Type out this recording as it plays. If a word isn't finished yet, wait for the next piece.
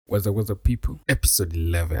What's up, people? Episode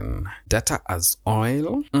 11. Data as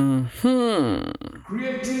oil?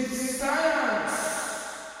 Creative science.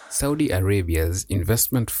 Saudi Arabia's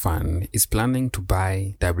investment fund is planning to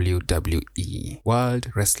buy WWE,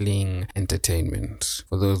 World Wrestling Entertainment.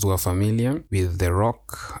 For those who are familiar with The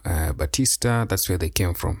Rock, Batista, that's where they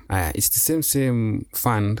came from. It's the same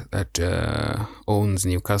fund that owns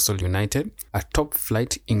Newcastle United, a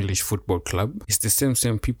top-flight English football club. It's the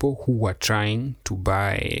same people who are trying to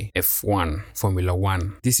buy F1, Formula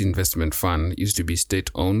 1. This investment fund used to be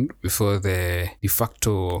state-owned before the de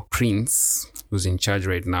facto prince, who's in charge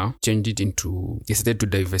right now, changed it into, decided to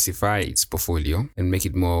diversify its portfolio and make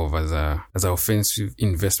it more of as an offensive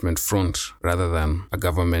investment front rather than a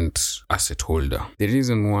government asset holder. The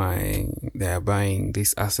reason why they are buying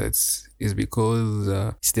these assets is because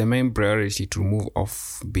it's their main priority to move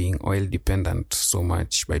off being oil dependent so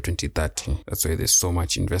much by 2030. That's why there's so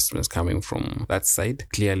much investments coming from that side.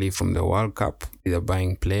 Clearly from the World Cup, they're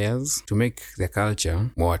buying players to make their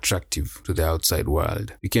culture more attractive to the outside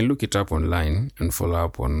world. You can look it up online and follow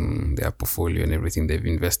up on their portfolio and everything they've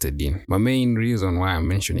invested in. My main reason why I'm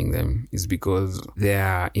mentioning them is because they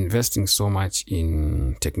are investing so much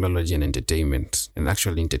in technology and entertainment, and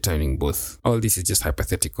actually entertaining both. All this is just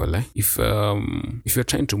hypothetical. If you're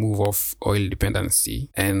trying to move off oil dependency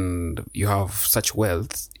and you have such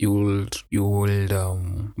wealth, you will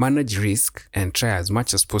manage risk and try as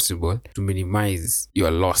much as possible to minimize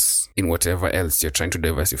your loss in whatever else you're trying to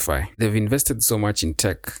diversify. They've invested so much in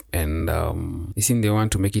tech, and it seems they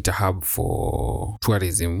want to make it a hub for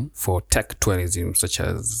tourism, for tech tourism, such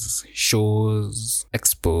as shows,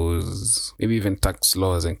 expos, maybe even tax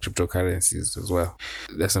laws and cryptocurrencies as well.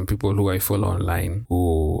 There's some people who I follow online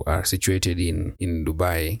who are situated in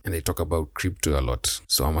Dubai, and they talk about crypto a lot.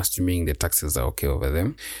 So I'm assuming the taxes are okay over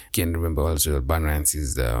them. You can remember also Binance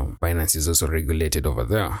is also regulated over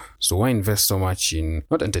there. So why invest so much in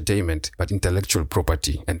not entertainment but intellectual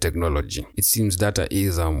property and technology? It seems data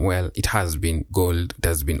is it has been gold, it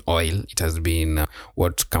has been oil, it has been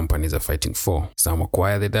what companies are fighting for. Some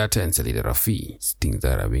acquire the data and sell it at a fee. It's things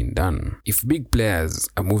that have been done. If big players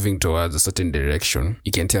are moving towards a certain direction,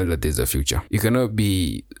 you can tell that there's a future. You cannot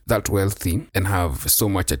be that wealthy and have so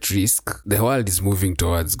much at risk. The world is moving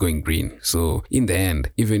towards going green. So in the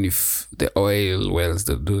end, even if the oil wells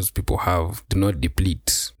that those people have do not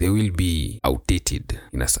deplete, they will be outdated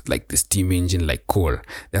like the steam engine, like coal.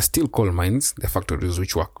 There are still coal mines, the factories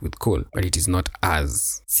which work with coal, but it is not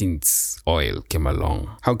as since oil came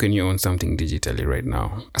along. How can you own something digitally right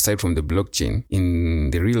now? Aside from the blockchain,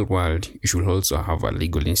 in the real world, you should also have a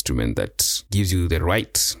legal instrument that gives you the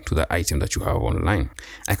right to the item that you have online.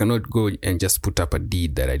 I cannot go and just put up a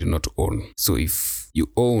deed that I do not own. So if you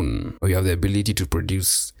own or you have the ability to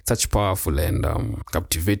produce such powerful and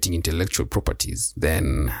captivating intellectual properties,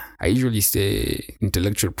 then I usually say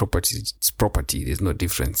intellectual property is property. There's no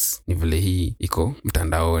difference. Ni vile hii iko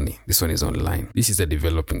mtandaoni. This one is online. This is a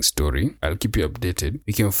developing story. I'll keep you updated.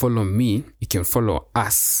 You can follow me. You can follow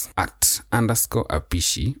us at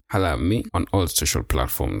 _apishi. Holla at me on all social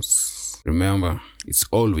platforms. Remember, it's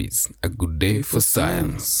always a good day for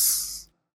science.